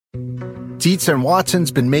Dietz and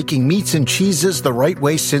Watson's been making meats and cheeses the right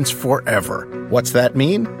way since forever. What's that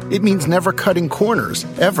mean? It means never cutting corners,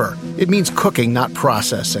 ever. It means cooking, not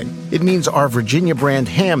processing. It means our Virginia brand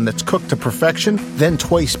ham that's cooked to perfection, then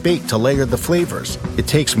twice baked to layer the flavors. It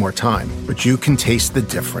takes more time, but you can taste the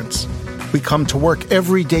difference. We come to work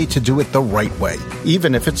every day to do it the right way,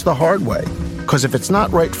 even if it's the hard way. Because if it's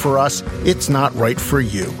not right for us, it's not right for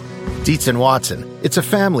you. Dietz and Watson, it's a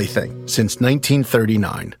family thing since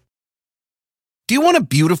 1939. Do you want a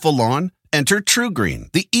beautiful lawn? Enter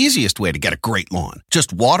TruGreen, the easiest way to get a great lawn.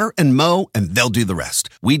 Just water and mow, and they'll do the rest.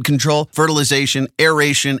 Weed control, fertilization,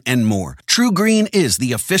 aeration, and more. TruGreen is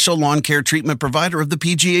the official lawn care treatment provider of the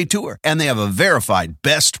PGA Tour, and they have a verified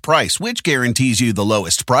best price, which guarantees you the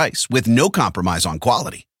lowest price with no compromise on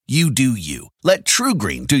quality. You do you. Let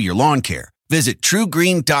TruGreen do your lawn care. Visit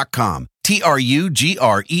TruGreen.com,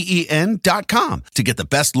 TruGreen.com, to get the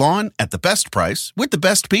best lawn at the best price with the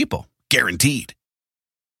best people. Guaranteed.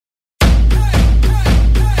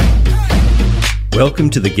 Welcome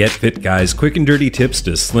to the Get Fit Guy's quick and dirty tips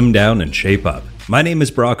to slim down and shape up. My name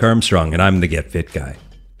is Brock Armstrong and I'm the Get Fit Guy.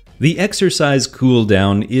 The exercise cool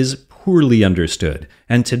down is poorly understood,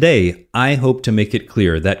 and today I hope to make it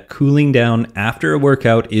clear that cooling down after a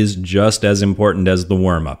workout is just as important as the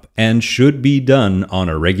warm-up and should be done on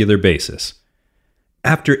a regular basis.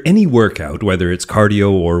 After any workout, whether it's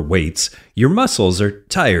cardio or weights, your muscles are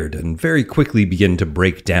tired and very quickly begin to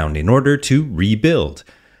break down in order to rebuild.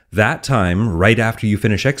 That time, right after you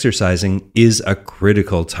finish exercising, is a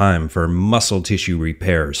critical time for muscle tissue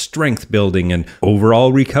repair, strength building, and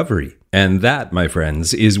overall recovery. And that, my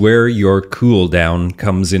friends, is where your cool down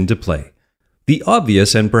comes into play. The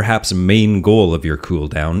obvious and perhaps main goal of your cool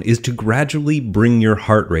down is to gradually bring your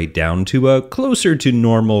heart rate down to a closer to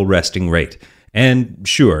normal resting rate. And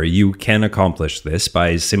sure, you can accomplish this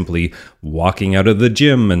by simply walking out of the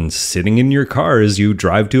gym and sitting in your car as you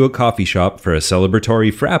drive to a coffee shop for a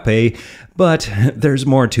celebratory frappe, but there's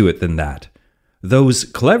more to it than that. Those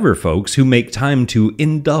clever folks who make time to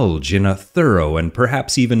indulge in a thorough and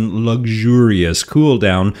perhaps even luxurious cool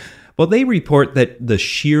down, well, they report that the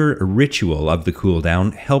sheer ritual of the cool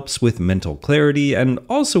down helps with mental clarity and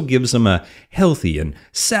also gives them a healthy and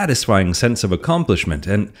satisfying sense of accomplishment,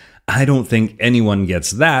 and I don't think anyone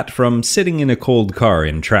gets that from sitting in a cold car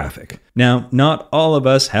in traffic. Now, not all of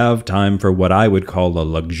us have time for what I would call a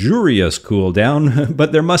luxurious cool down,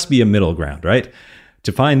 but there must be a middle ground, right?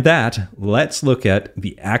 To find that, let's look at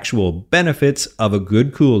the actual benefits of a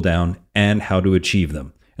good cool down and how to achieve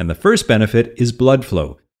them. And the first benefit is blood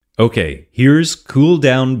flow. Okay, here's cool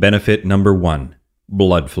down benefit number 1,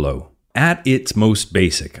 blood flow. At its most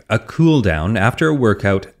basic, a cool down after a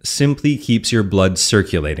workout simply keeps your blood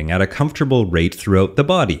circulating at a comfortable rate throughout the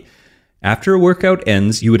body. After a workout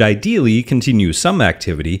ends, you would ideally continue some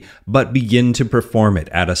activity, but begin to perform it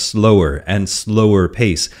at a slower and slower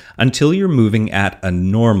pace until you're moving at a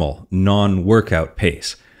normal, non-workout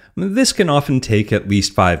pace. This can often take at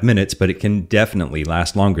least 5 minutes, but it can definitely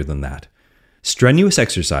last longer than that. Strenuous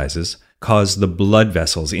exercises cause the blood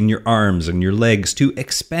vessels in your arms and your legs to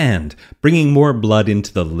expand, bringing more blood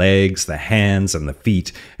into the legs, the hands, and the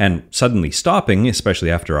feet, and suddenly stopping,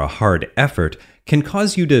 especially after a hard effort, can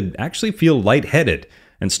cause you to actually feel lightheaded,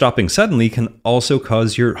 and stopping suddenly can also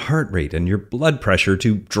cause your heart rate and your blood pressure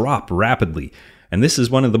to drop rapidly, and this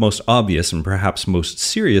is one of the most obvious and perhaps most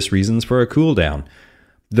serious reasons for a cool down.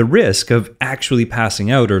 The risk of actually passing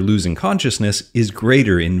out or losing consciousness is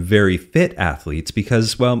greater in very fit athletes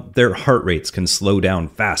because, well, their heart rates can slow down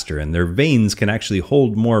faster and their veins can actually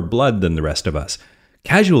hold more blood than the rest of us.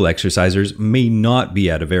 Casual exercisers may not be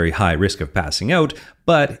at a very high risk of passing out,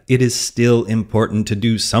 but it is still important to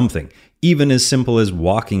do something, even as simple as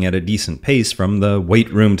walking at a decent pace from the weight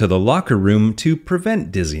room to the locker room to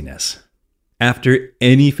prevent dizziness. After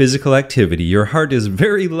any physical activity, your heart is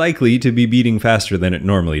very likely to be beating faster than it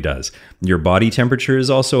normally does. Your body temperature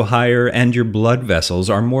is also higher, and your blood vessels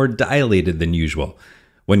are more dilated than usual.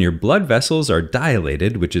 When your blood vessels are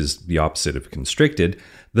dilated, which is the opposite of constricted,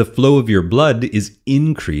 the flow of your blood is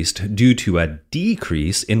increased due to a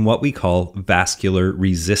decrease in what we call vascular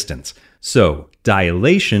resistance. So,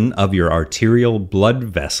 dilation of your arterial blood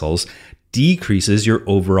vessels decreases your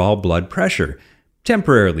overall blood pressure,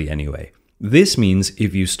 temporarily anyway. This means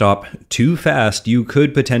if you stop too fast, you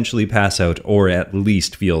could potentially pass out or at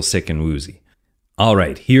least feel sick and woozy. All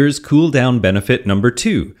right, here's cool down benefit number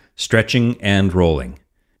 2, stretching and rolling.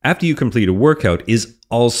 After you complete a workout is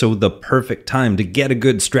also the perfect time to get a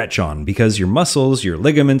good stretch on because your muscles, your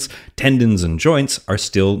ligaments, tendons, and joints are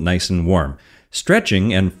still nice and warm.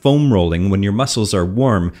 Stretching and foam rolling when your muscles are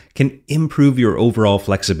warm can improve your overall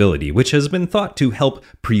flexibility, which has been thought to help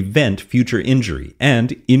prevent future injury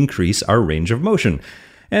and increase our range of motion.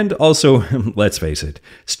 And also, let's face it,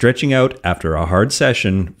 stretching out after a hard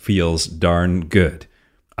session feels darn good.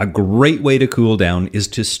 A great way to cool down is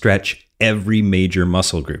to stretch every major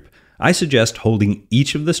muscle group. I suggest holding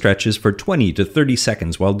each of the stretches for 20 to 30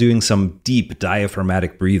 seconds while doing some deep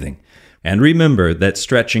diaphragmatic breathing. And remember that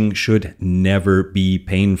stretching should never be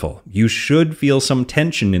painful. You should feel some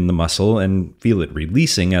tension in the muscle and feel it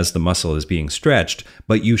releasing as the muscle is being stretched,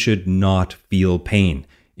 but you should not feel pain.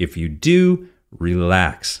 If you do,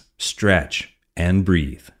 relax, stretch, and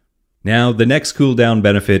breathe. Now, the next cool down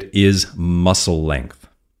benefit is muscle length.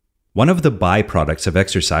 One of the byproducts of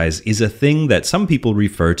exercise is a thing that some people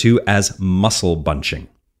refer to as muscle bunching.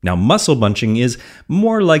 Now, muscle bunching is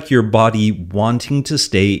more like your body wanting to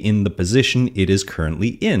stay in the position it is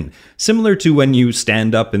currently in, similar to when you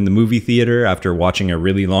stand up in the movie theater after watching a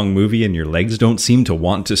really long movie and your legs don't seem to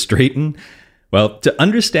want to straighten. Well, to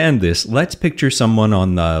understand this, let's picture someone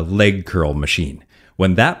on the leg curl machine.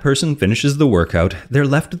 When that person finishes the workout, they're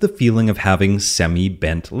left with the feeling of having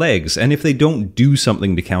semi-bent legs, and if they don't do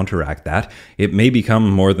something to counteract that, it may become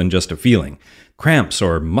more than just a feeling. Cramps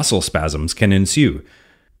or muscle spasms can ensue.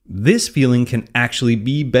 This feeling can actually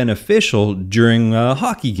be beneficial during a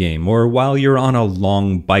hockey game or while you're on a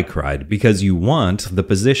long bike ride because you want the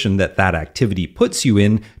position that activity puts you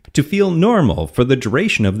in to feel normal for the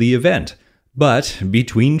duration of the event. But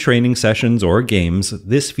between training sessions or games,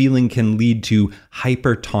 this feeling can lead to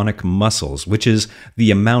hypertonic muscles, which is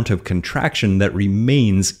the amount of contraction that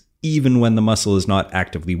remains even when the muscle is not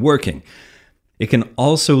actively working. It can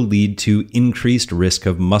also lead to increased risk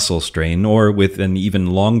of muscle strain, or with an even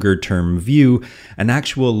longer term view, an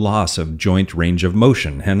actual loss of joint range of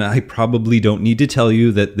motion. And I probably don't need to tell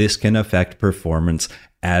you that this can affect performance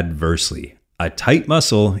adversely. A tight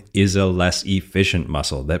muscle is a less efficient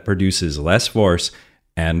muscle that produces less force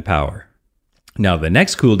and power. Now, the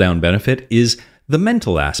next cool down benefit is the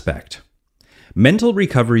mental aspect. Mental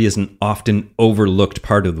recovery is an often overlooked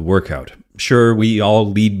part of the workout. Sure, we all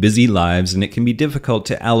lead busy lives, and it can be difficult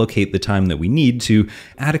to allocate the time that we need to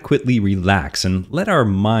adequately relax and let our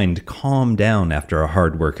mind calm down after a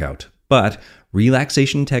hard workout. But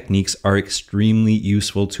relaxation techniques are extremely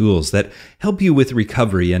useful tools that help you with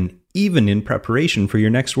recovery and even in preparation for your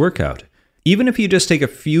next workout. Even if you just take a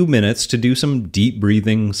few minutes to do some deep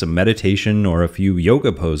breathing, some meditation, or a few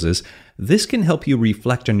yoga poses, this can help you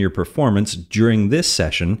reflect on your performance during this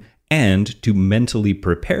session and to mentally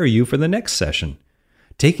prepare you for the next session.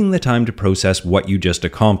 Taking the time to process what you just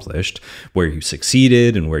accomplished, where you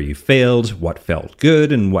succeeded and where you failed, what felt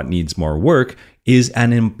good and what needs more work, is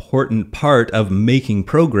an important part of making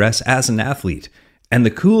progress as an athlete. And the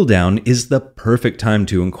cool down is the perfect time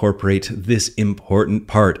to incorporate this important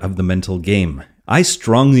part of the mental game. I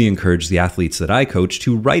strongly encourage the athletes that I coach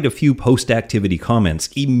to write a few post-activity comments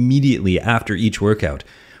immediately after each workout.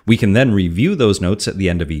 We can then review those notes at the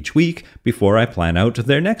end of each week before I plan out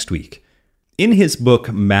their next week. In his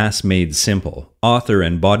book, Mass Made Simple, author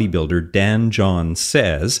and bodybuilder Dan John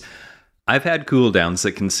says, "I've had cool downs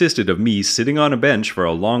that consisted of me sitting on a bench for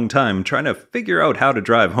a long time trying to figure out how to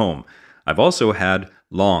drive home. I've also had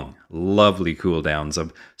long, lovely cool downs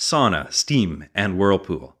of sauna, steam, and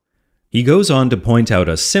whirlpool." He goes on to point out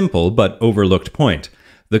a simple but overlooked point.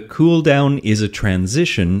 The cool down is a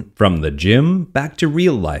transition from the gym back to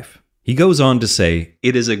real life. He goes on to say,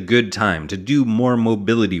 "It is a good time to do more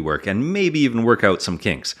mobility work and maybe even work out some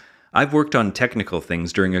kinks. I've worked on technical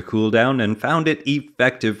things during a cool down and found it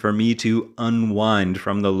effective for me to unwind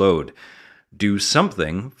from the load. Do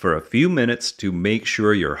something for a few minutes to make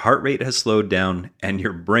sure your heart rate has slowed down and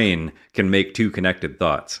your brain can make two connected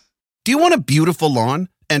thoughts." Do you want a beautiful lawn?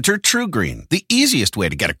 Enter TruGreen, the easiest way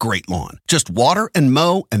to get a great lawn. Just water and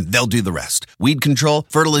mow, and they'll do the rest. Weed control,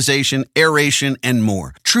 fertilization, aeration, and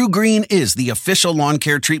more. TruGreen is the official lawn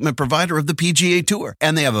care treatment provider of the PGA Tour,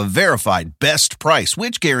 and they have a verified best price,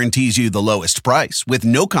 which guarantees you the lowest price with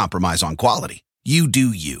no compromise on quality. You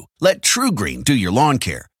do you. Let TruGreen do your lawn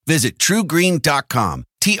care. Visit TruGreen.com,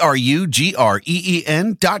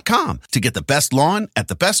 TruGreen.com, to get the best lawn at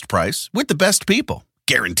the best price with the best people.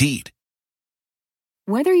 Guaranteed.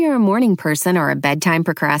 Whether you're a morning person or a bedtime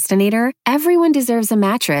procrastinator, everyone deserves a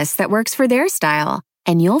mattress that works for their style.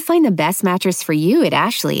 And you'll find the best mattress for you at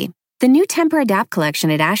Ashley. The new Tempur-Adapt collection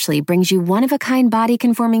at Ashley brings you one-of-a-kind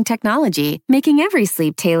body-conforming technology, making every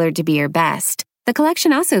sleep tailored to be your best. The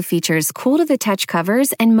collection also features cool-to-the-touch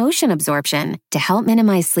covers and motion absorption to help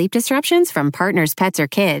minimize sleep disruptions from partners, pets, or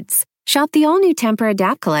kids. Shop the all-new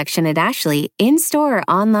Temper-Adapt collection at Ashley, in-store or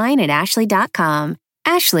online at ashley.com.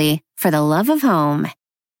 Ashley, for the love of home.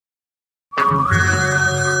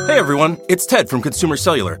 Hey everyone, it's Ted from Consumer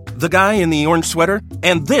Cellular, the guy in the orange sweater,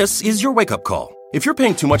 and this is your wake-up call. If you're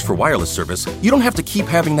paying too much for wireless service, you don't have to keep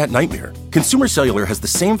having that nightmare. Consumer Cellular has the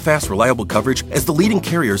same fast, reliable coverage as the leading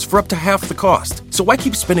carriers for up to half the cost. So why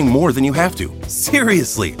keep spending more than you have to?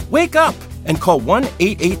 Seriously, wake up and call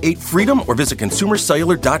 1-888-FREEDOM or visit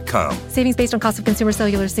consumercellular.com. Savings based on cost of Consumer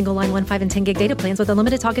Cellular single line 1, 5, and 10 gig data plans with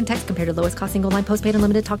unlimited talk and text compared to lowest cost single line postpaid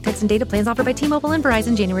unlimited talk, text, and data plans offered by T-Mobile and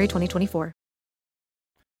Verizon January 2024.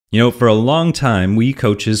 You know, for a long time, we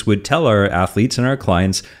coaches would tell our athletes and our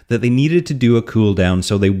clients that they needed to do a cool down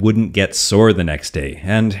so they wouldn't get sore the next day.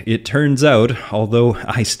 And it turns out, although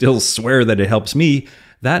I still swear that it helps me,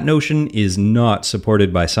 that notion is not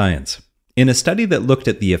supported by science. In a study that looked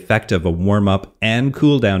at the effect of a warm-up and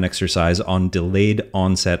cool-down exercise on delayed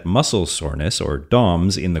onset muscle soreness, or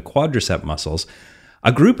DOMS, in the quadricep muscles,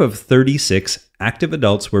 a group of 36 active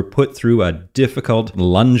adults were put through a difficult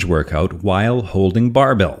lunge workout while holding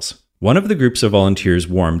barbells. One of the groups of volunteers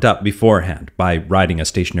warmed up beforehand by riding a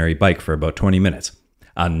stationary bike for about 20 minutes.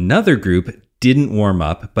 Another group didn't warm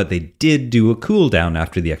up, but they did do a cool down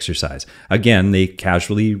after the exercise. Again, they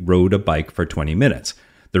casually rode a bike for 20 minutes.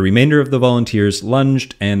 The remainder of the volunteers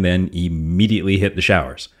lunged and then immediately hit the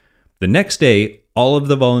showers. The next day, all of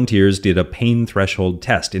the volunteers did a pain threshold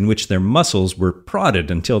test in which their muscles were prodded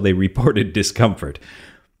until they reported discomfort.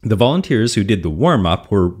 The volunteers who did the warm-up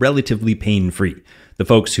were relatively pain-free. The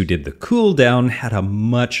folks who did the cool-down had a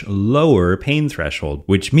much lower pain threshold,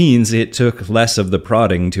 which means it took less of the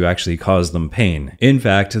prodding to actually cause them pain. In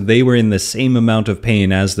fact, they were in the same amount of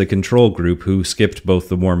pain as the control group who skipped both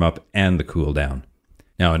the warm-up and the cool-down.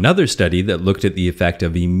 Now, another study that looked at the effect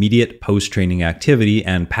of immediate post-training activity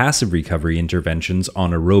and passive recovery interventions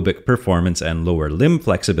on aerobic performance and lower limb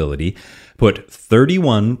flexibility put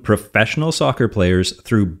 31 professional soccer players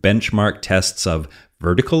through benchmark tests of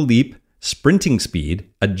vertical leap, sprinting speed,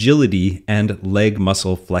 agility, and leg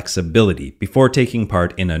muscle flexibility before taking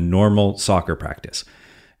part in a normal soccer practice.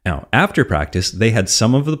 Now, after practice, they had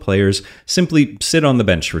some of the players simply sit on the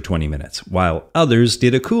bench for 20 minutes, while others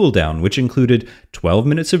did a cool down, which included 12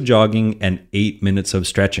 minutes of jogging and 8 minutes of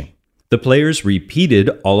stretching. The players repeated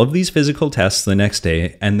all of these physical tests the next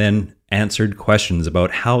day and then answered questions about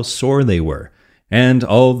how sore they were. And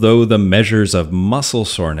although the measures of muscle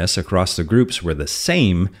soreness across the groups were the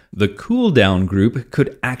same, the cool down group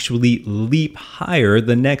could actually leap higher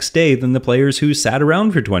the next day than the players who sat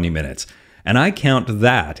around for 20 minutes. And I count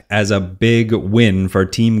that as a big win for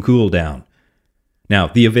Team Cooldown. Now,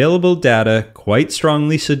 the available data quite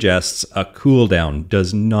strongly suggests a cooldown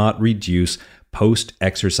does not reduce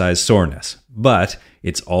post-exercise soreness. But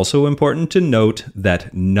it's also important to note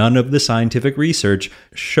that none of the scientific research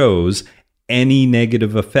shows any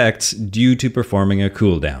negative effects due to performing a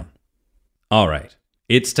cooldown. All right,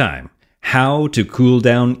 it's time. How to cool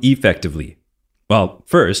down effectively. Well,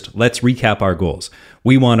 first, let's recap our goals.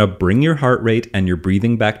 We want to bring your heart rate and your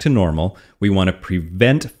breathing back to normal. We want to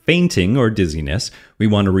prevent fainting or dizziness. We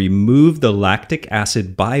want to remove the lactic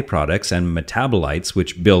acid byproducts and metabolites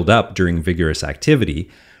which build up during vigorous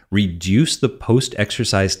activity, reduce the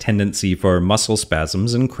post-exercise tendency for muscle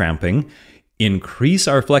spasms and cramping, increase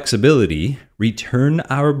our flexibility, return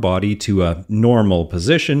our body to a normal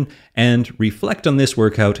position, and reflect on this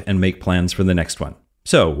workout and make plans for the next one.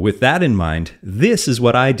 So, with that in mind, this is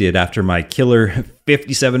what I did after my killer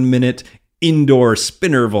 57-minute indoor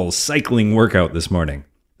spinnerval cycling workout this morning.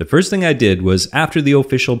 The first thing I did was, after the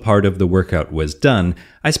official part of the workout was done,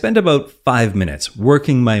 I spent about 5 minutes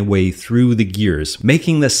working my way through the gears,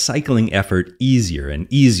 making the cycling effort easier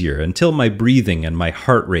and easier until my breathing and my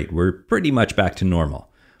heart rate were pretty much back to normal.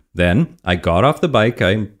 Then I got off the bike,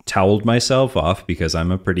 I toweled myself off because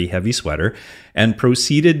I'm a pretty heavy sweater, and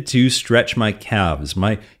proceeded to stretch my calves,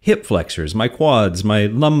 my hip flexors, my quads, my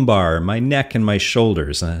lumbar, my neck, and my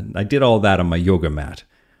shoulders. I did all that on my yoga mat.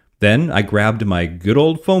 Then I grabbed my good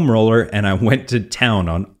old foam roller and I went to town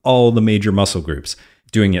on all the major muscle groups,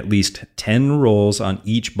 doing at least 10 rolls on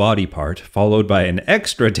each body part, followed by an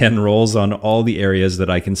extra 10 rolls on all the areas that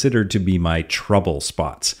I considered to be my trouble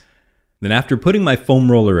spots. Then after putting my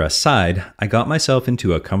foam roller aside, I got myself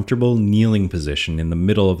into a comfortable kneeling position in the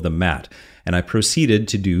middle of the mat, and I proceeded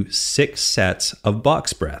to do 6 sets of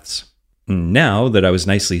box breaths. Now that I was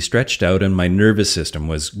nicely stretched out and my nervous system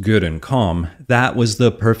was good and calm, that was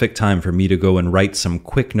the perfect time for me to go and write some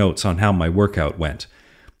quick notes on how my workout went.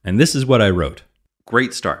 And this is what I wrote.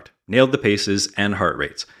 Great start. Nailed the paces and heart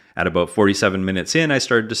rates. At about 47 minutes in, I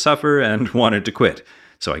started to suffer and wanted to quit.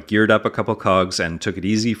 so I geared up a couple cogs and took it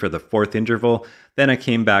easy for the fourth interval. Then I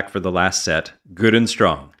came back for the last set, good and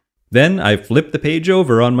strong. Then I flipped the page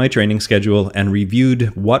over on my training schedule and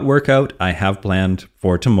reviewed what workout I have planned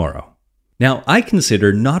for tomorrow. Now, I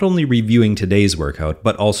consider not only reviewing today's workout,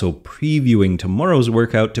 but also previewing tomorrow's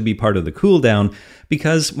workout to be part of the cool down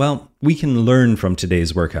because, well, we can learn from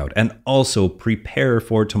today's workout and also prepare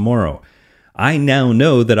for tomorrow. I now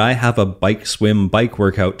know that I have a bike swim bike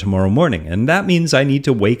workout tomorrow morning, and that means I need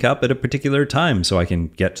to wake up at a particular time so I can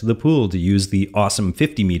get to the pool to use the awesome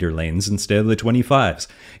 50-meter lanes instead of the 25s.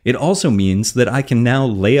 It also means that I can now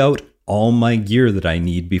lay out all my gear that I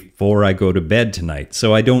need before I go to bed tonight,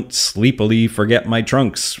 so I don't sleepily forget my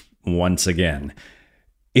trunks once again.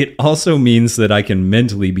 It also means that I can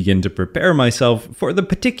mentally begin to prepare myself for the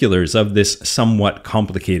particulars of this somewhat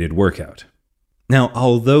complicated workout. Now,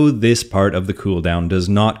 although this part of the cooldown does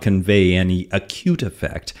not convey any acute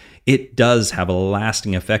effect, it does have a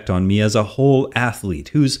lasting effect on me as a whole athlete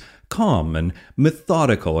who's calm and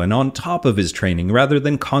methodical and on top of his training rather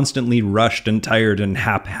than constantly rushed and tired and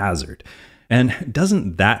haphazard. And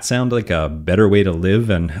doesn't that sound like a better way to live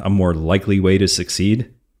and a more likely way to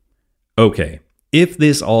succeed? Okay, if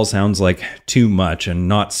this all sounds like too much and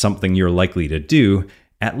not something you're likely to do,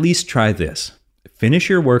 at least try this. Finish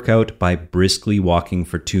your workout by briskly walking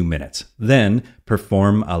for 2 minutes. Then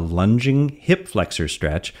perform a lunging hip flexor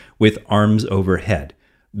stretch with arms overhead.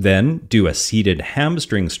 Then do a seated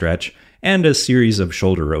hamstring stretch and a series of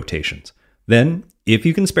shoulder rotations. Then, if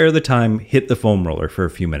you can spare the time, hit the foam roller for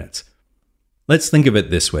a few minutes. Let's think of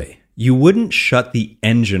it this way. You wouldn't shut the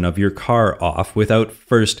engine of your car off without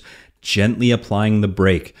first gently applying the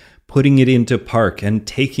brake, putting it into park, and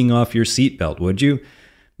taking off your seatbelt, would you?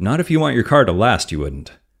 Not if you want your car to last, you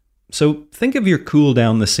wouldn't. So think of your cool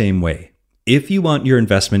down the same way. If you want your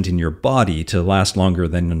investment in your body to last longer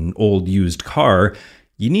than an old used car,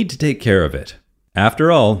 you need to take care of it.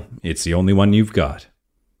 After all, it's the only one you've got.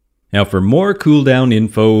 Now, for more cool down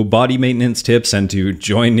info, body maintenance tips, and to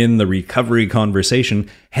join in the recovery conversation,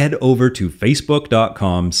 head over to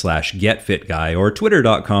facebook.com/getfitguy or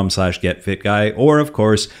twitter.com/getfitguy, or of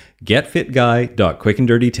course,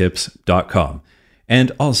 getfitguy.quickanddirtytips.com.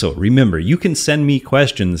 And also, remember, you can send me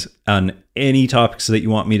questions on any topics that you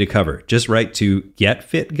want me to cover. Just write to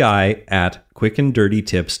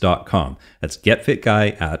getfitguy@quickanddirtytips.com. That's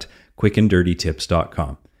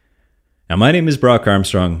getfitguy@quickanddirtytips.com. Now, my name is Brock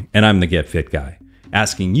Armstrong, and I'm the Get Fit Guy,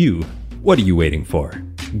 asking you, what are you waiting for?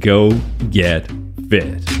 Go get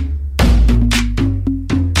fit.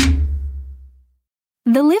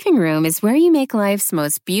 The living room is where you make life's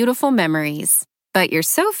most beautiful memories. But your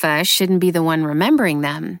sofa shouldn't be the one remembering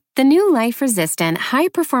them. The new life-resistant,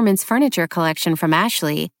 high-performance furniture collection from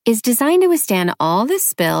Ashley is designed to withstand all the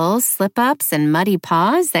spills, slip-ups, and muddy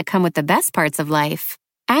paws that come with the best parts of life.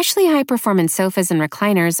 Ashley high-performance sofas and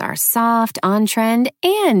recliners are soft, on-trend,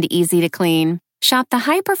 and easy to clean. Shop the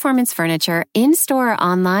high-performance furniture in-store or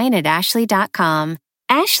online at ashley.com.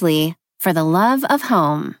 Ashley, for the love of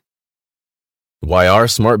home. Why are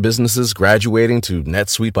smart businesses graduating to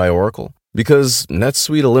NetSuite by Oracle? Because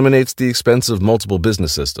NetSuite eliminates the expense of multiple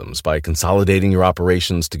business systems by consolidating your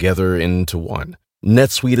operations together into one.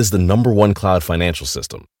 NetSuite is the #1 cloud financial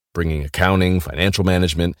system, bringing accounting, financial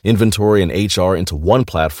management, inventory, and HR into one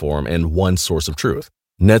platform and one source of truth.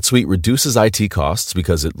 NetSuite reduces IT costs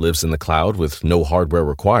because it lives in the cloud with no hardware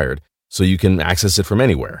required, so you can access it from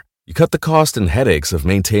anywhere. You cut the cost and headaches of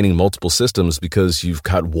maintaining multiple systems because you've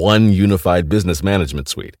got one unified business management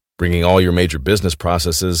suite. Bringing all your major business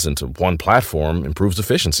processes into one platform improves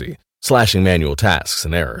efficiency, slashing manual tasks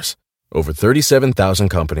and errors. Over 37,000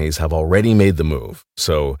 companies have already made the move,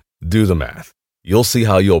 so do the math. You'll see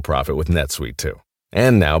how you'll profit with NetSuite too.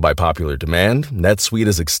 And now, by popular demand, NetSuite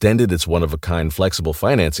has extended its one-of-a-kind flexible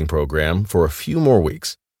financing program for a few more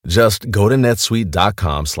weeks. Just go to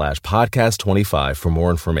netsuite.com/podcast25 for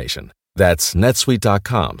more information. That's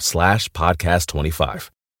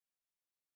netsuite.com/podcast25.